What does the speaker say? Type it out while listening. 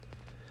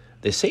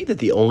They say that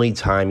the only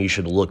time you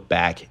should look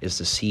back is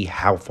to see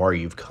how far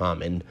you've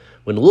come. And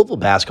when Louisville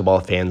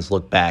basketball fans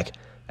look back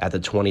at the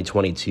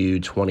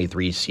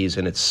 2022-23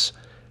 season, it's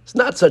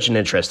not such an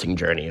interesting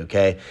journey,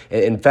 okay?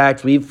 In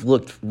fact, we'd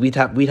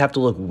have to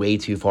look way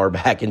too far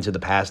back into the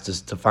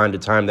past to find a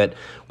time that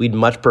we'd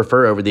much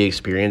prefer over the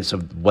experience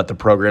of what the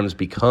program's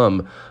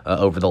become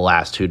over the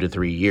last 2 to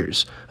 3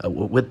 years.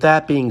 With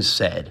that being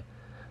said,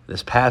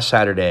 this past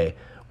Saturday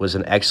was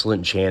an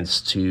excellent chance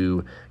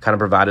to kind of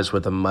provide us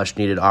with a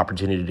much-needed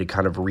opportunity to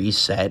kind of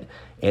reset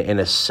and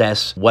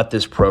assess what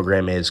this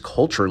program is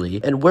culturally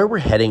and where we're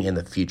heading in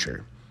the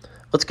future.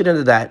 Let's get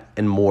into that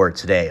and more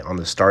today on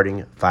the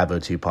Starting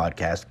 502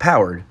 podcast,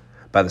 powered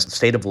by the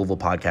State of Louisville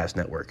Podcast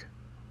Network.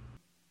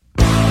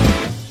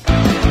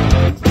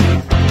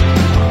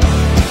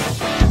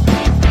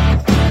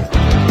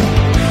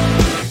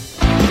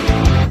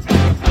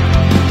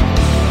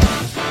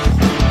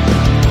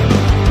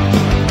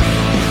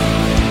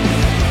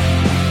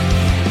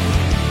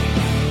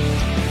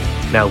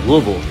 Now,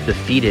 Louisville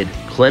defeated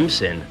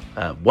Clemson,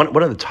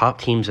 one of the top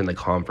teams in the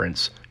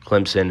conference,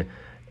 Clemson,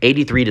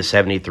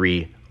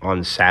 83-73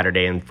 on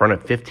Saturday in front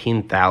of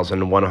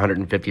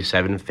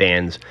 15,157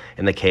 fans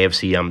in the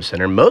KFC Yum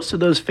Center. Most of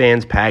those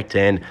fans packed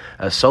in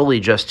solely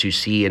just to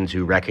see and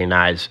to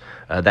recognize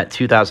that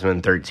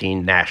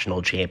 2013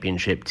 national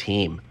championship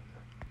team.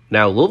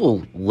 Now,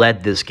 Louisville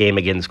led this game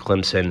against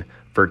Clemson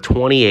for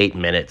 28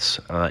 minutes,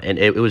 and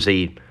it was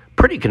a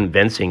pretty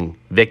convincing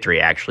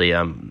victory, actually.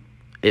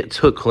 It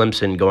took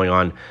Clemson going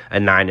on a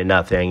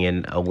 9-0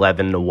 and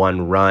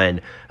 11-1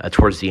 run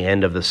towards the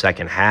end of the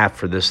second half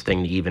for this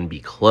thing to even be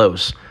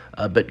close.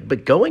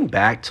 But going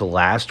back to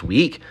last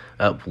week,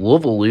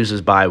 Louisville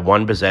loses by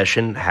one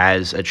possession,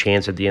 has a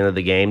chance at the end of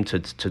the game to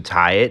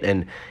tie it,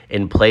 and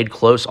played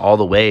close all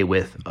the way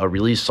with a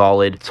really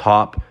solid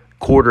top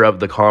quarter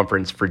of the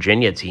conference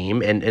Virginia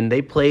team. And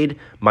they played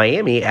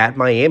Miami at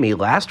Miami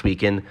last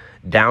weekend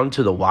down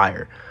to the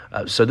wire.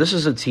 So this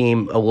is a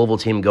Louisville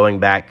team going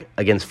back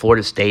against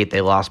Florida State.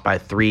 They lost by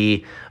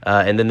 3,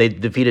 and then they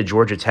defeated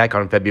Georgia Tech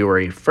on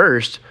February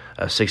 1st,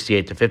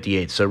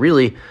 68-58. So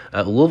really,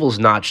 Louisville's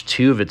notched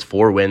 2 of its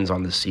 4 wins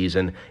on the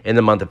season in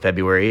the month of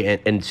February,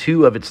 and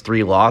 2 of its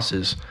 3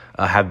 losses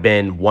have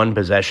been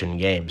one-possession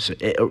games.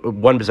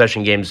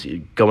 One-possession games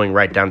going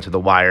right down to the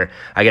wire.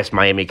 I guess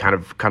Miami kind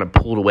of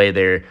pulled away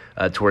there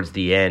towards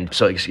the end.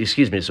 So,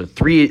 excuse me. So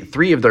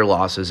three of their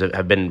losses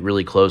have been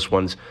really close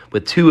ones,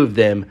 with 2 of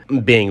them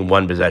being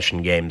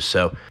one-possession games.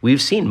 So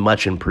we've seen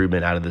much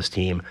improvement out of this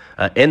team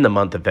in the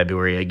month of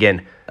February.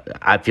 Again,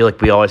 I feel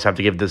like we always have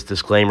to give this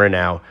disclaimer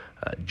now.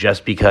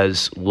 Just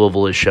because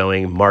Louisville is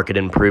showing market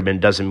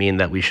improvement doesn't mean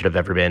that we should have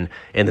ever been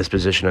in this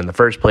position in the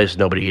first place.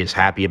 Nobody is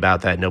happy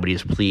about that. Nobody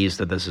is pleased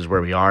that this is where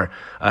we are.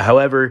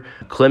 However,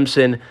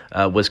 Clemson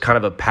was kind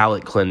of a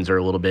palate cleanser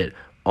a little bit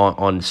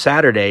on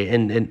Saturday,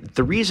 and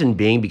the reason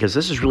being because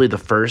this is really the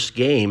first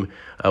game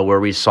where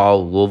we saw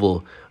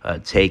Louisville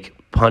take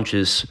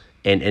punches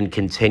and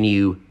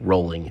continue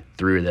rolling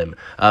through them.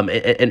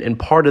 And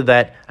part of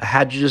that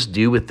had to just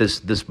do with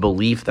this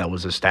belief that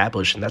was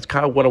established, and that's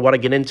kind of what I want to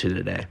get into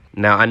today.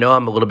 Now, I know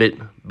I'm a little bit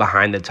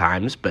behind the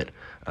times, but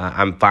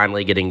I'm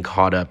finally getting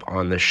caught up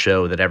on the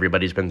show that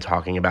everybody's been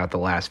talking about the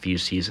last few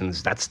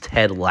seasons. That's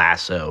Ted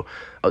Lasso,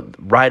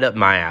 right up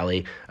my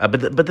alley.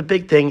 But the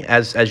big thing,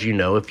 as you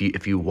know,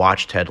 if you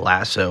watch Ted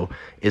Lasso,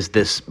 is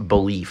this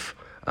belief.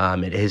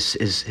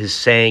 His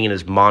saying and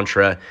his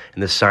mantra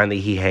and the sign that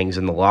he hangs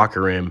in the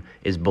locker room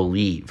is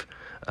believe.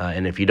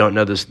 And if you don't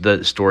know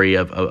the story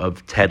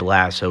of Ted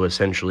Lasso,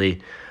 essentially,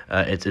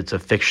 it's a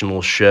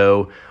fictional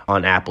show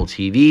on Apple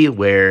TV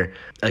where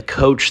a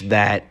coach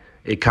that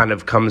it kind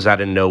of comes out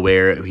of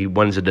nowhere, he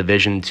wins a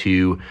Division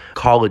II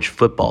college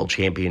football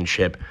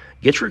championship,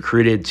 gets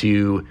recruited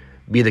to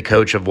be the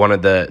coach of one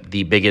of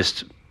the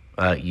biggest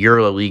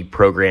EuroLeague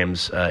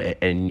programs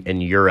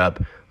in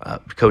Europe,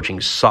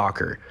 coaching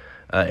soccer.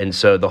 And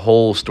so the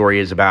whole story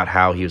is about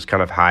how he was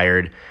kind of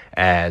hired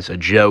as a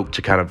joke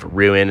to kind of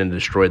ruin and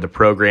destroy the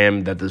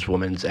program that this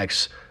woman's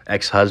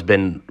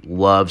ex-husband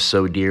loves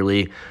so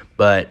dearly.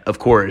 But of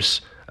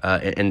course,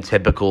 in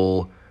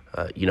typical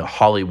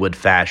Hollywood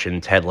fashion,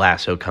 Ted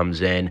Lasso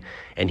comes in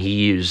and he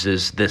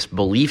uses this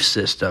belief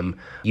system,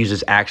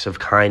 uses acts of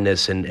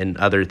kindness and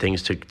other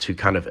things to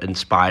kind of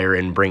inspire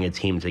and bring a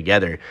team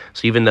together.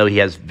 So even though he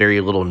has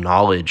very little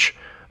knowledge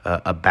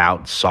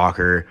about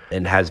soccer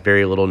and has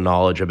very little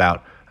knowledge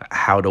about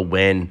how to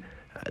win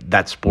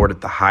that sport at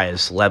the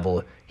highest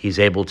level, he's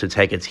able to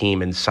take a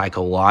team and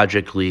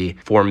psychologically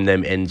form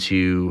them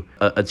into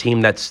a team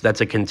that's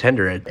a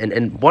contender.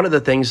 And one of the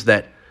things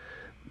that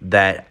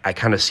I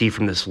kind of see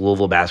from this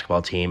Louisville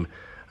basketball team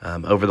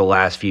over the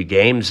last few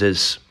games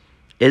is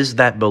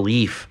that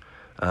belief.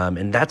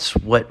 And that's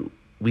what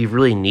we've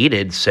really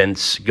needed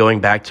since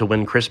going back to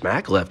when Chris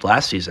Mack left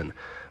last season.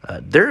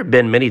 There have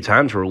been many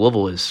times where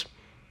Louisville has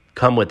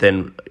come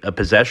within a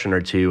possession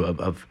or two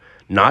of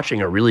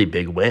notching a really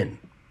big win.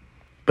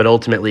 But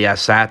ultimately, I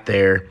sat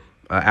there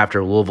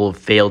after Louisville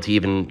failed to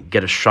even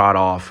get a shot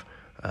off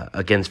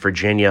against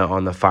Virginia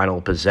on the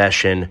final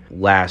possession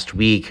last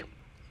week,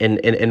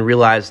 and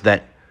realize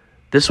that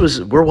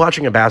we're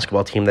watching a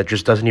basketball team that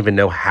just doesn't even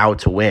know how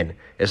to win.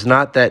 It's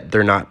not that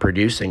they're not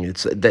producing.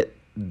 It's that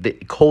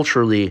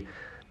culturally,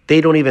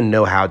 they don't even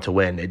know how to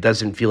win. It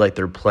doesn't feel like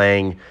they're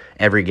playing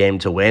every game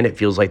to win. It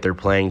feels like they're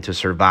playing to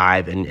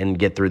survive and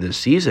get through the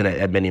season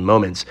at many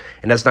moments.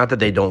 And that's not that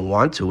they don't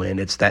want to win.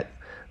 It's that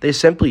they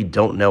simply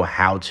don't know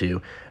how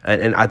to.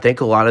 And I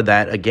think a lot of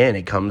that, again,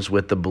 it comes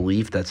with the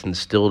belief that's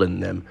instilled in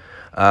them.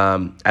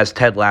 As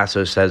Ted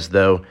Lasso says,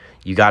 though,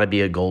 you got to be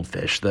a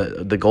goldfish.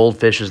 The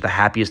goldfish is the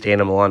happiest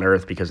animal on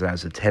earth because it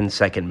has a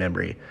 10-second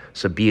memory.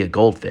 So be a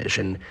goldfish.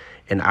 And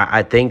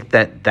I think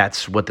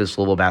that's what this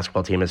Louisville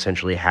basketball team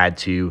essentially had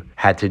to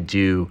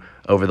do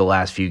over the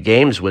last few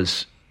games.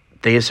 Was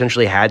they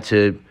essentially had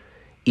to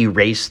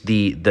erase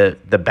the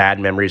bad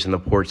memories and the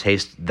poor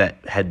taste that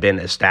had been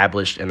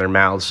established in their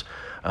mouths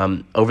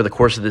over the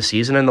course of the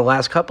season and the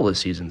last couple of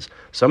seasons.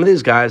 Some of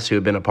these guys who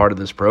have been a part of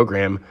this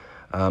program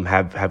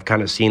have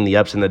kind of seen the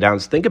ups and the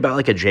downs. Think about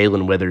like a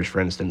Jalen Withers, for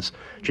instance.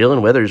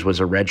 Jalen Withers was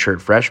a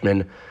redshirt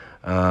freshman.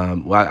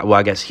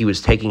 I guess he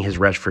was taking his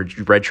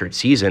redshirt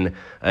season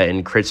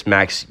in Chris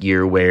Mack's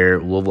year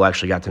where Louisville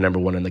actually got to number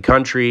 1 in the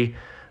country.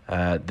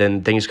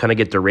 Then things kind of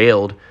get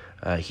derailed.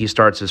 He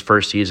starts his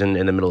first season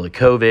in the middle of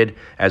COVID.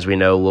 As we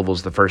know,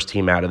 Louisville's the first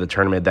team out of the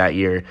tournament that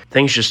year.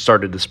 Things just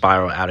started to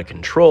spiral out of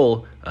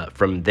control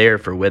from there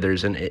for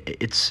Withers. And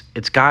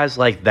it's guys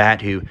like that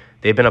who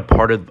they've been a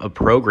part of a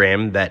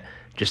program that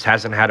just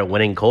hasn't had a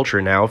winning culture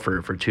now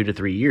for 2 to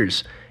 3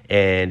 years.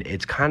 And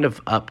it's kind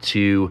of up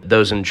to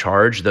those in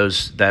charge,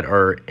 those that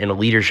are in a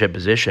leadership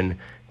position,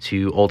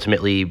 to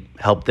ultimately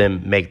help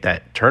them make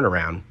that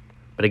turnaround.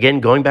 But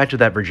again, going back to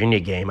that Virginia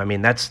game, I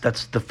mean, that's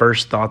the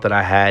first thought that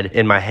I had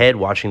in my head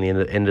watching the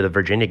end of the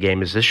Virginia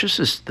game is this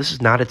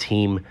is not a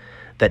team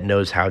that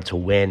knows how to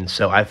win.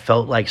 So I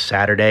felt like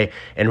Saturday,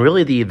 and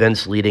really the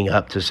events leading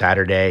up to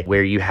Saturday,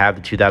 where you have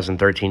the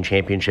 2013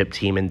 championship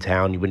team in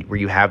town, where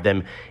you have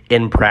them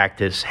in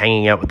practice,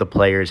 hanging out with the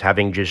players,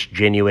 having just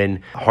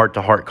genuine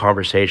heart-to-heart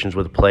conversations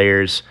with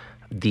players,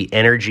 the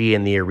energy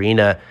in the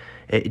arena,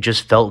 it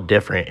just felt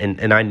different.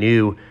 And I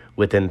knew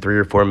within 3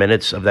 or 4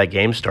 minutes of that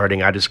game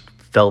starting, I just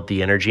felt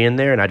the energy in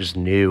there, and I just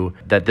knew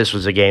that this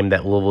was a game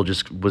that Louisville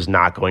just was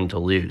not going to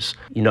lose.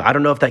 I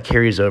don't know if that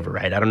carries over,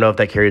 right? I don't know if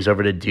that carries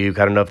over to Duke.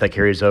 I don't know if that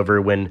carries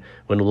over when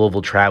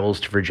Louisville travels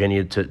to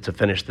Virginia to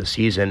finish the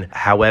season.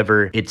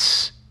 However,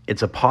 it's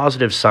a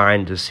positive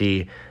sign to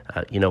see,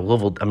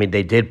 Louisville, I mean,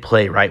 they did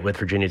play right with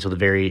Virginia till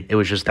it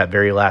was just that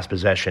very last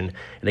possession.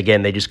 And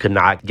again, they just could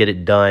not get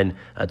it done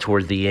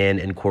towards the end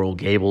in Coral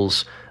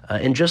Gables.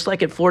 And just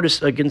like at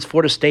against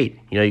Florida State,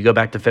 you go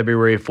back to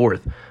February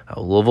 4th,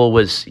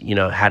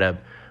 Louisville had a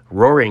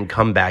roaring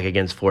comeback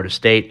against Florida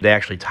State. They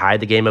actually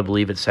tied the game, I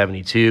believe, at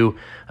 72,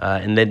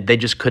 and then they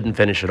just couldn't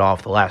finish it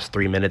off. The last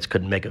 3 minutes,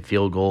 couldn't make a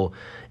field goal.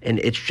 And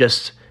it's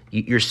just,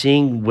 you're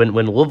seeing when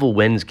Louisville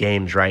wins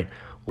games, right?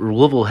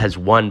 Louisville has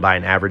won by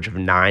an average of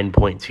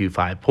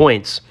 9.25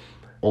 points.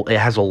 It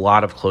has a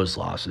lot of close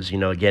losses.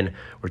 Again,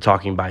 we're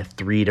talking by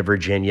 3 to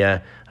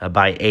Virginia,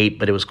 by 8,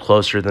 but it was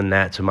closer than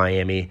that to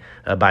Miami,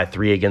 by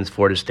 3 against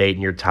Florida State,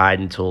 and you're tied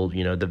until,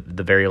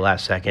 the very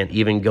last second.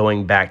 Even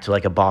going back to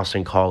like a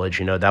Boston College,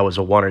 that was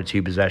a 1 or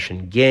 2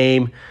 possession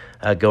game.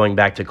 Going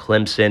back to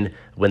Clemson,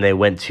 when they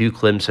went to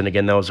Clemson,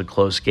 again, that was a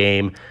close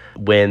game.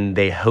 When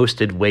they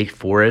hosted Wake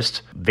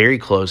Forest, very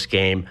close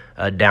game,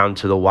 down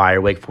to the wire.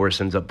 Wake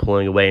Forest ends up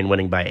pulling away and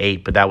winning by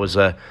 8, but that was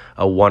a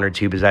 1 or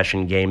 2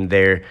 possession game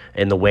there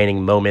in the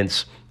waning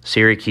moments.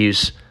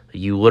 Syracuse,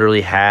 you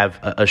literally have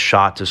a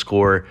shot to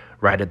score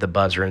right at the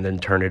buzzer and then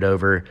turn it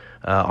over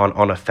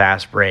on a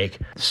fast break.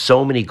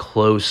 So many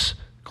close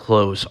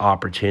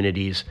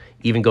opportunities,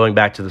 even going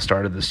back to the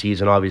start of the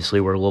season,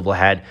 obviously, where Louisville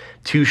had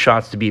 2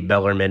 shots to beat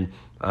Bellarmine.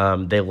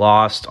 They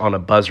lost on a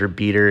buzzer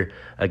beater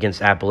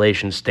against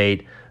Appalachian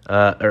State,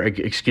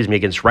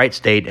 against Wright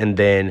State, and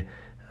then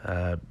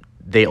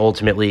they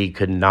ultimately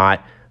could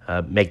not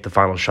make the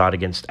final shot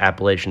against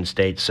Appalachian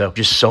State. So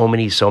just so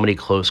many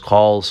close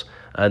calls.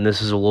 And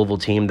this is a Louisville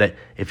team that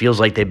it feels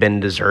like they've been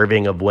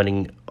deserving of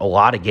winning a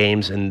lot of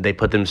games, and they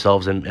put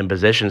themselves in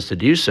positions to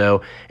do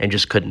so and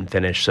just couldn't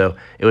finish. So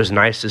it was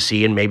nice to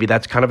see, and maybe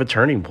that's kind of a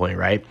turning point,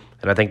 right?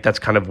 And I think that's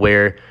kind of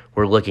where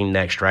we're looking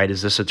next, right?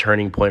 Is this a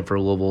turning point for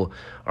Louisville?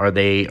 Are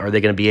they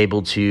going to be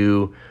able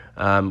to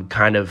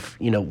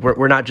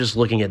we're not just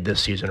looking at this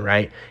season,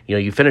 right?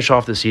 You finish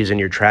off the season,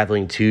 you're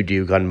traveling to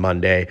Duke on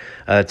Monday.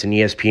 It's an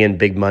ESPN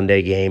Big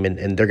Monday game,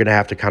 and they're going to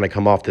have to kind of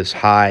come off this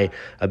high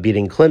of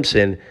beating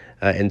Clemson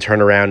and turn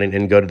around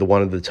and go to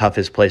one of the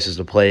toughest places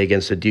to play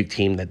against a Duke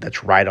team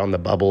that's right on the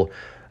bubble.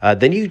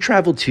 Then you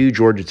travel to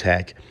Georgia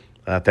Tech,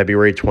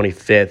 February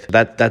 25th.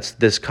 That's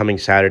this coming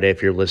Saturday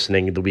if you're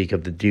listening, the week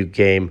of the Duke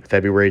game,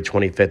 February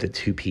 25th at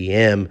 2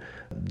 p.m.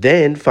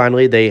 Then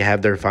finally they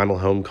have their final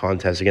home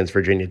contest against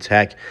Virginia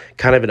Tech.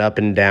 Kind of an up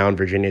and down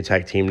Virginia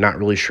Tech team. Not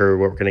really sure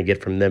what we're going to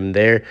get from them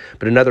there,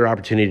 but another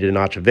opportunity to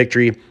notch a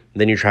victory.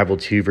 Then you travel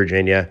to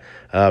Virginia,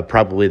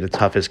 probably the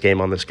toughest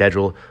game on the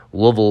schedule.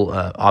 Louisville,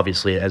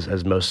 obviously,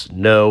 as most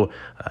know,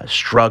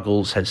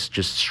 has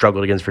just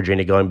struggled against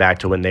Virginia going back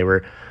to when they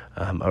were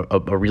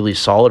a really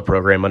solid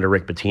program under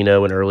Rick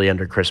Pitino and early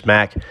under Chris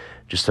Mack.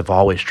 Just have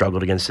always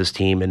struggled against this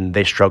team, and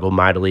they struggle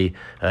mightily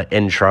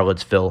in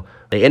Charlottesville.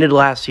 They ended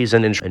last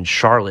season in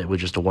Charlotte with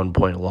just a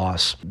 1-point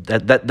loss.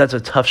 That's a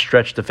tough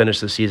stretch to finish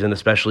the season,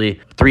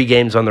 especially 3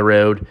 games on the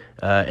road,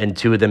 and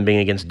 2 of them being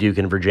against Duke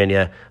and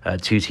Virginia,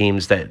 2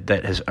 teams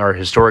that are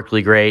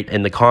historically great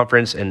in the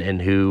conference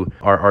and who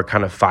are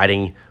kind of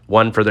fighting,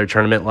 one for their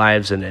tournament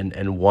lives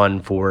and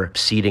one for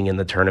seeding in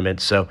the tournament.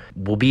 So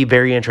will be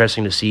very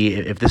interesting to see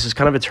if this is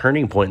kind of a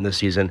turning point in the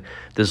season.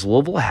 Does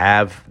Louisville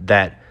have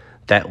that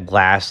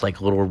last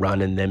little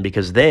run in them?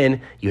 Because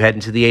then you head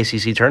into the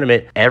ACC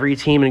tournament. Every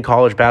team in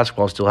college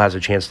basketball still has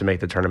a chance to make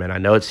the tournament. I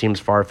know it seems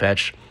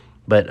far-fetched,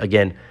 but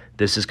again,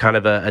 this is kind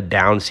of a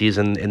down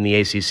season in the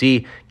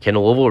ACC. Can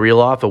Louisville reel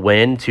off a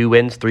win, 2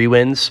 wins, 3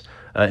 wins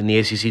in the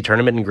ACC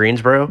tournament in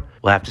Greensboro?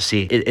 We'll have to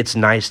see. It's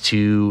nice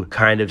to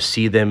kind of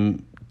see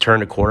them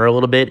turn a corner a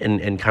little bit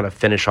and kind of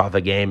finish off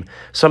a game,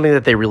 something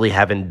that they really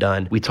haven't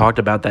done. We talked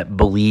about that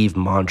believe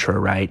mantra,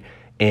 right?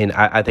 And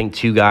I think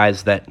 2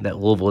 guys that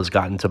Louisville has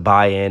gotten to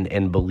buy in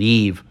and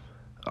believe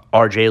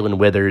are Jalen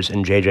Withers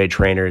and JJ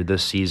Traynor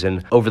this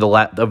season over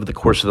the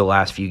course of the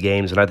last few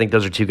games. And I think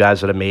those are 2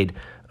 guys that have made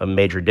a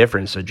major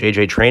difference. So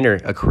JJ Traynor,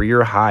 a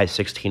career high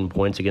 16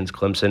 points against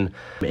Clemson,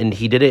 and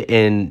he did it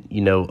in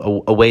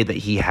a way that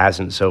he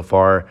hasn't so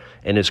far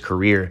in his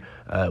career.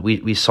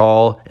 We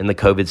saw in the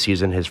COVID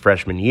season his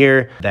freshman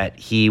year that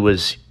he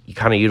was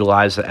kind of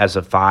utilized as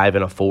a 5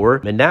 and a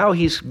 4. And now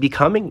he's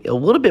becoming a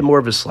little bit more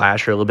of a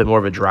slasher, a little bit more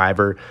of a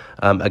driver,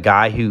 a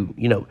guy who,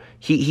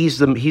 he's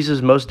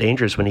his most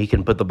dangerous when he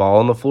can put the ball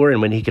on the floor and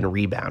when he can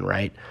rebound,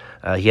 right?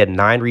 He had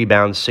 9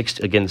 rebounds,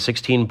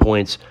 16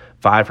 points,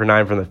 5 for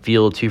 9 from the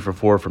field, 2 for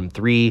 4 from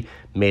 3,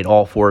 made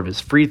all 4 of his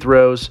free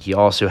throws. He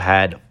also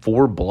had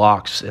 4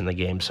 blocks in the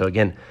game. So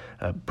again,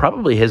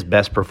 probably his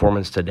best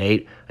performance to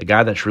date, a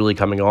guy that's really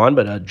coming on.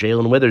 But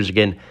Jalen Withers,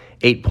 again,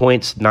 8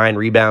 points, 9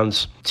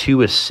 rebounds,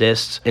 2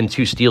 assists, and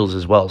 2 steals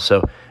as well.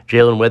 So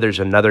Jalen Withers,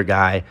 another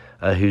guy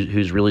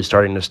who's really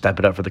starting to step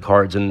it up for the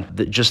Cards.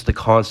 And just the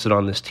constant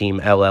on this team,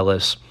 El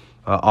Ellis,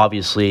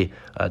 obviously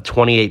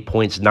 28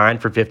 points, 9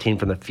 for 15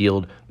 from the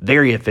field,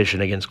 very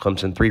efficient against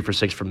Clemson, 3 for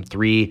 6 from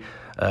 3.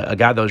 A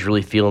guy that was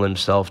really feeling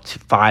himself,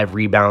 5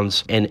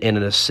 rebounds and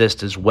an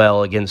assist as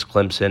well against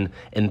Clemson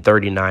in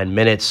 39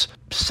 minutes.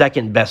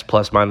 Second best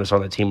plus-minus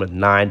on the team with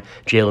 9.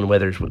 Jalen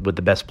Withers with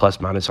the best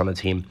plus-minus on the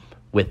team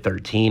with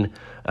 13.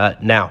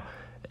 Now,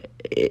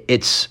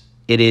 it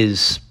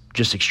is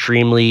just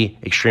extremely,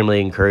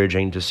 extremely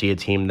encouraging to see a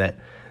team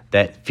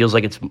that feels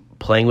like it's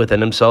playing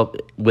within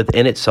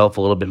itself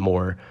a little bit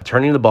more,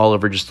 turning the ball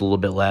over just a little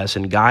bit less,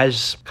 and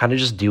guys kind of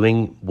just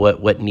doing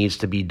what needs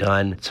to be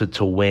done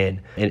to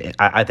win. And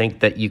I think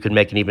that you could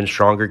make an even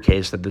stronger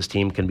case that this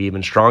team can be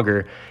even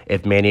stronger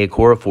if Manny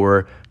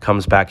Okorafor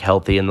comes back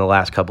healthy in the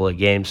last couple of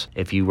games.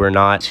 If you were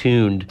not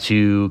tuned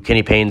to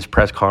Kenny Payne's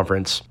press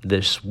conference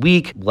this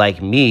week,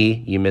 like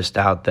me, you missed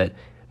out that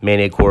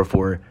Manny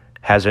Okorafor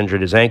has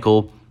injured his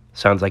ankle.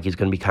 Sounds like he's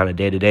going to be kind of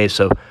day-to-day,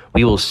 so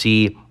we will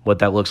see what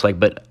that looks like.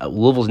 But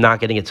Louisville's not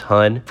getting a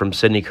ton from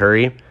Sidney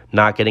Curry,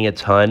 not getting a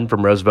ton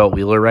from Roosevelt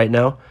Wheeler right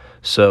now.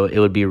 So it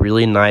would be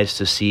really nice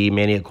to see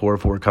Manny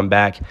Okorafor come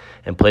back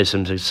and play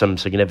some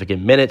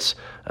significant minutes.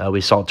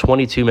 We saw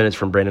 22 minutes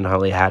from Brandon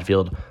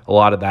Huntley-Hatfield, a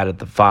lot of that at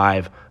the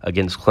 5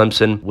 against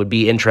Clemson. Would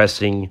be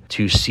interesting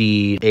to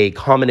see a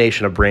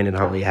combination of Brandon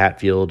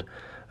Huntley-Hatfield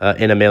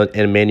and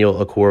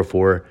Emmanuel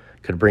Okorafor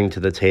could bring to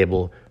the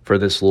table for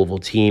this Louisville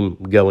team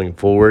going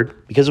forward.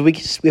 Because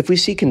if we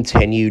see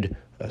continued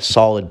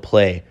solid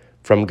play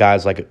from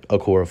guys like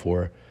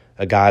Okorafor,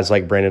 guys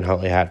like Brandon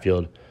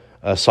Huntley-Hatfield,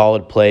 a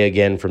solid play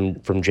again from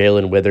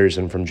Jalen Withers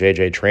and from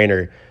JJ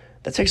Traynor,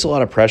 that takes a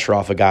lot of pressure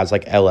off of guys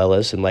like El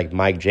Ellis and like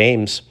Mike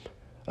James,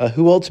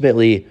 who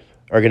ultimately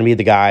are going to be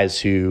the guys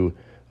who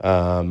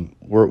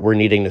we're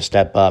needing to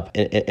step up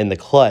in the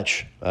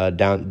clutch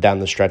down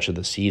the stretch of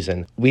the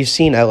season. We've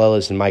seen El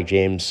Ellis and Mike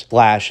James,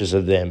 flashes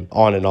of them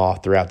on and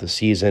off throughout the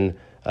season,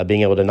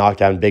 being able to knock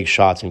down big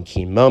shots in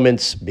key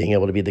moments, being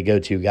able to be the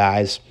go-to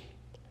guys.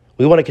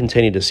 We want to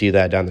continue to see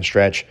that down the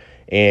stretch,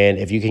 and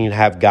if you can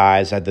have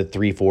guys at the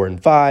 3, 4,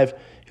 and 5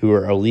 who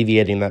are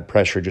alleviating that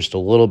pressure just a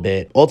little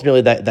bit,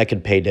 ultimately that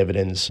could pay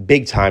dividends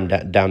big time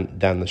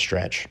down the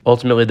stretch.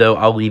 Ultimately, though,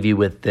 I'll leave you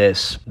with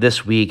this.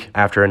 This week,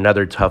 after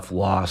another tough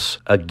loss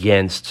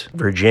against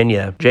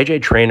Virginia,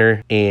 JJ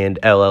Traynor and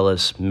El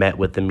Ellis met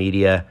with the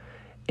media,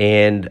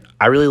 and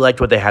I really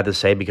liked what they had to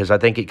say because I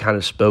think it kind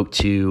of spoke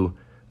to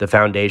the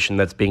foundation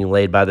that's being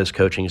laid by this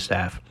coaching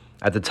staff.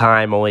 At the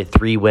time, only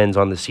 3 wins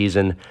on the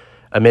season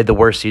amid the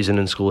worst season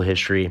in school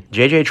history.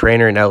 JJ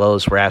Traynor and El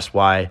Ellis were asked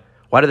why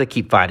do they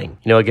keep fighting?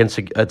 Against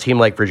a team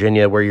like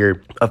Virginia where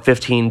you're a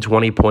 15,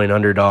 20-point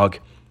underdog,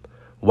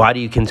 why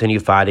do you continue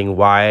fighting?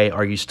 Why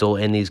are you still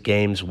in these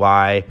games?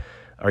 Why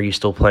are you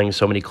still playing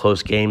so many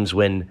close games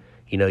when,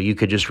 you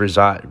could just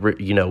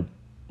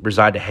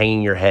reside to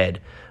hanging your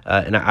head.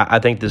 And I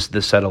think this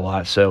said a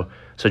lot. So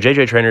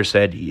JJ Traynor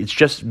said it's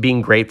just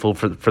being grateful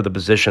for the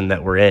position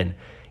that we're in.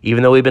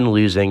 Even though we've been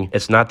losing,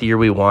 it's not the year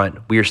we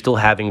want. We are still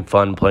having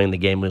fun playing the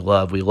game we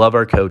love. We love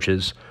our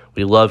coaches.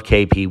 We love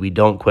KP. We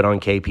don't quit on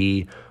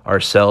KP,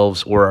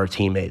 ourselves, or our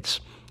teammates.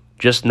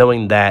 Just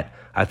knowing that,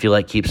 I feel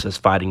like keeps us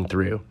fighting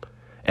through.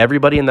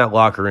 Everybody in that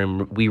locker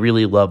room, we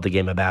really love the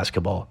game of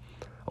basketball.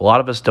 A lot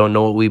of us don't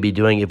know what we'd be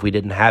doing if we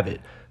didn't have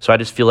it. So I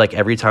just feel like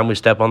every time we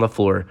step on the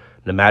floor,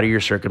 no matter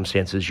your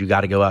circumstances, you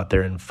got to go out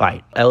there and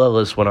fight. Ella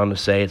Ellis went on to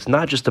say, it's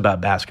not just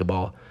about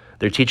basketball.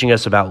 They're teaching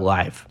us about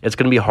life. It's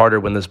going to be harder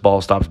when this ball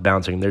stops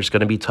bouncing. There's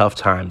going to be tough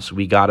times.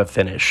 We got to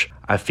finish.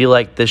 I feel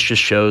like this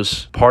just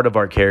shows part of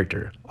our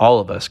character, all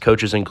of us,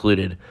 coaches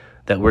included,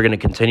 that we're going to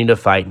continue to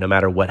fight no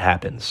matter what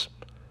happens.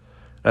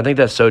 I think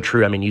that's so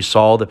true. I mean, you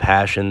saw the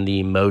passion,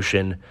 the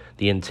emotion,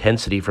 the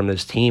intensity from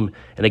this team.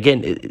 And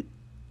again,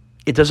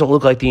 it doesn't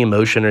look like the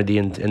emotion or the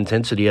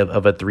intensity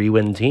of a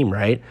 3-win team,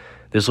 right?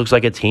 This looks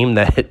like a team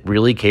that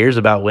really cares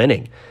about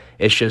winning.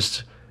 It's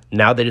just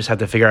now they just have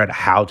to figure out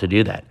how to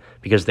do that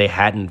because they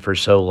hadn't for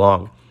so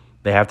long.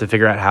 They have to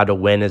figure out how to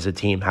win as a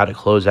team, how to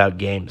close out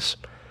games.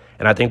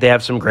 And I think they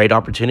have some great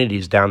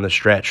opportunities down the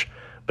stretch.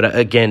 But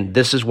again,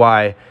 this is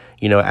why,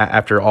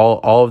 after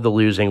all of the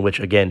losing, which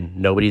again,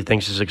 nobody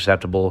thinks is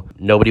acceptable,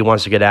 nobody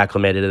wants to get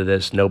acclimated to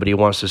this, nobody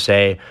wants to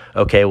say,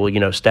 okay,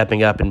 well,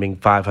 stepping up and being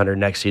 500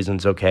 next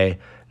season's okay.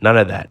 None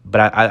of that.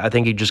 But I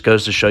think it just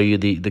goes to show you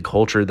the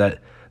culture that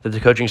the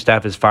coaching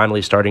staff is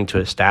finally starting to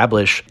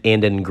establish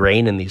and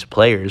ingrain in these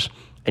players.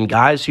 And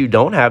guys who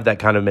don't have that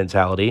kind of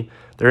mentality,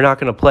 they're not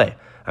going to play.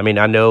 I mean,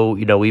 I know,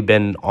 we've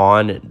been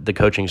on the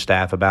coaching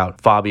staff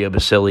about Fabio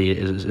Basili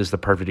is the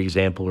perfect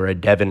example, or a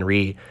Devin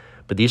Ree.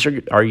 But these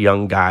are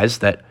young guys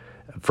that,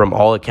 from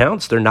all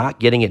accounts, they're not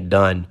getting it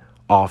done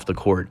off the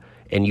court.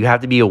 And you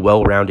have to be a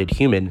well-rounded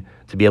human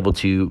to be able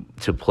to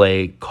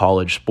play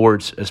college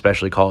sports,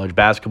 especially college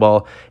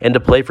basketball, and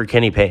to play for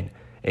Kenny Payne.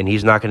 And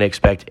he's not going to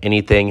expect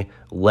anything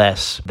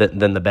less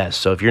than the best.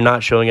 So if you're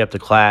not showing up to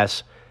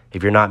class,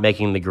 if you're not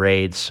making the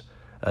grades,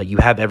 you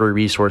have every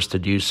resource to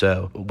do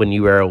so when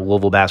you are a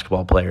Louisville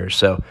basketball player.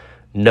 So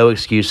no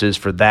excuses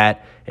for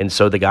that. And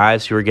so the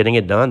guys who are getting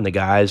it done, the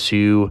guys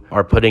who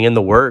are putting in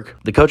the work,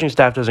 the coaching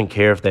staff doesn't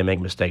care if they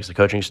make mistakes. The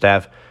coaching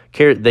staff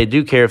they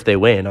do care if they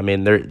win. I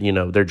mean,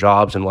 their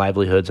jobs and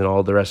livelihoods and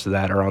all the rest of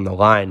that are on the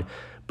line.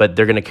 But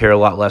they're going to care a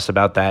lot less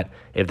about that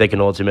if they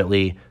can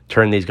ultimately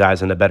turn these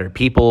guys into better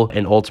people,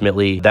 and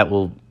ultimately that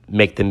will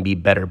make them be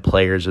better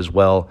players as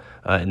well,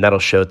 and that'll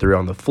show through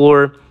on the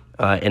floor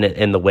and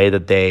in the way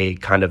that they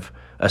kind of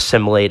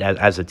assimilate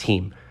as a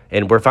team.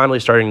 And we're finally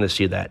starting to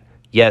see that.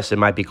 Yes, it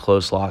might be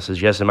close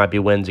losses. Yes, it might be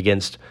wins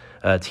against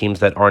teams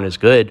that aren't as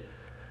good,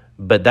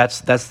 but that's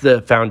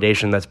the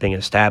foundation that's being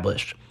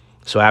established.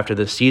 So after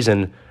this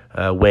season,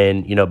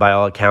 when, by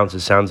all accounts,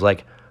 it sounds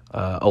like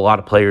a lot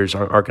of players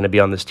aren't going to be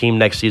on this team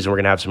next season.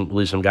 We're going to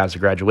lose some guys to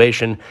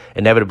graduation.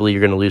 Inevitably,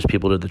 you're going to lose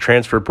people to the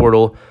transfer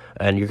portal,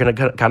 and you're going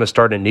to kind of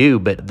start anew.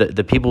 But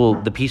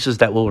the pieces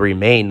that will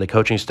remain, the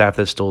coaching staff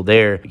that's still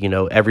there,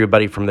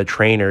 everybody from the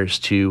trainers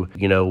to,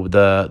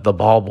 the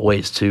ball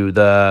boys to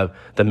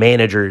the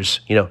managers,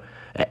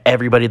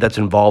 everybody that's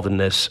involved in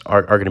this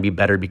are going to be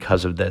better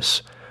because of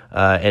this.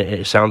 And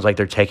it sounds like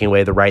they're taking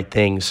away the right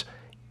things,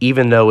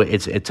 even though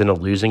it's in a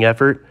losing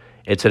effort.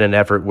 It's in an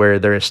effort where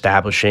they're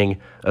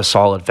establishing a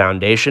solid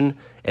foundation,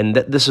 and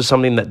this is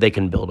something that they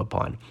can build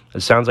upon. It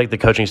sounds like the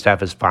coaching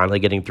staff is finally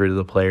getting through to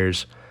the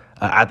players,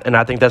 and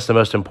I think that's the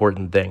most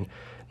important thing.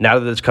 Now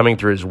that it's coming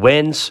through as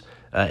wins,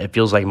 it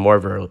feels like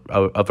more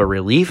of a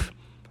relief,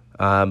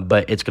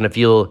 but it's going to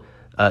feel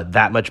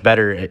that much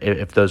better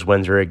if those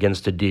wins are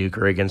against a Duke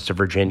or against a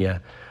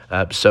Virginia.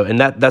 And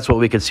that's what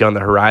we could see on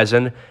the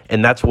horizon,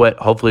 and that's what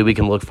hopefully we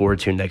can look forward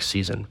to next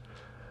season.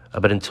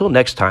 But until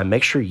next time,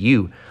 make sure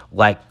you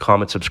like,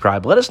 comment,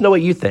 subscribe. Let us know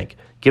what you think.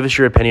 Give us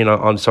your opinion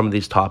on some of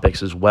these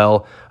topics as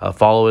well.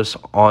 Follow us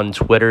on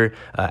Twitter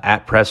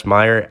at Press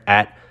Meyer,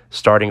 at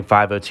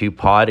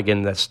Starting502Pod.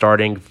 Again, that's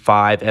Starting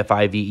 5,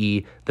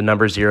 F-I-V-E, the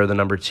number 0, the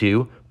number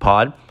 2,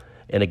 pod.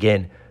 And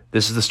again,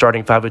 this is the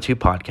Starting 502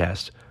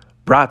 podcast,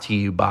 brought to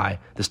you by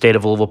the State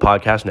of Louisville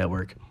Podcast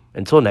Network.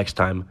 Until next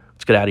time,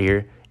 let's get out of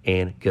here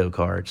and go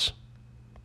Cards.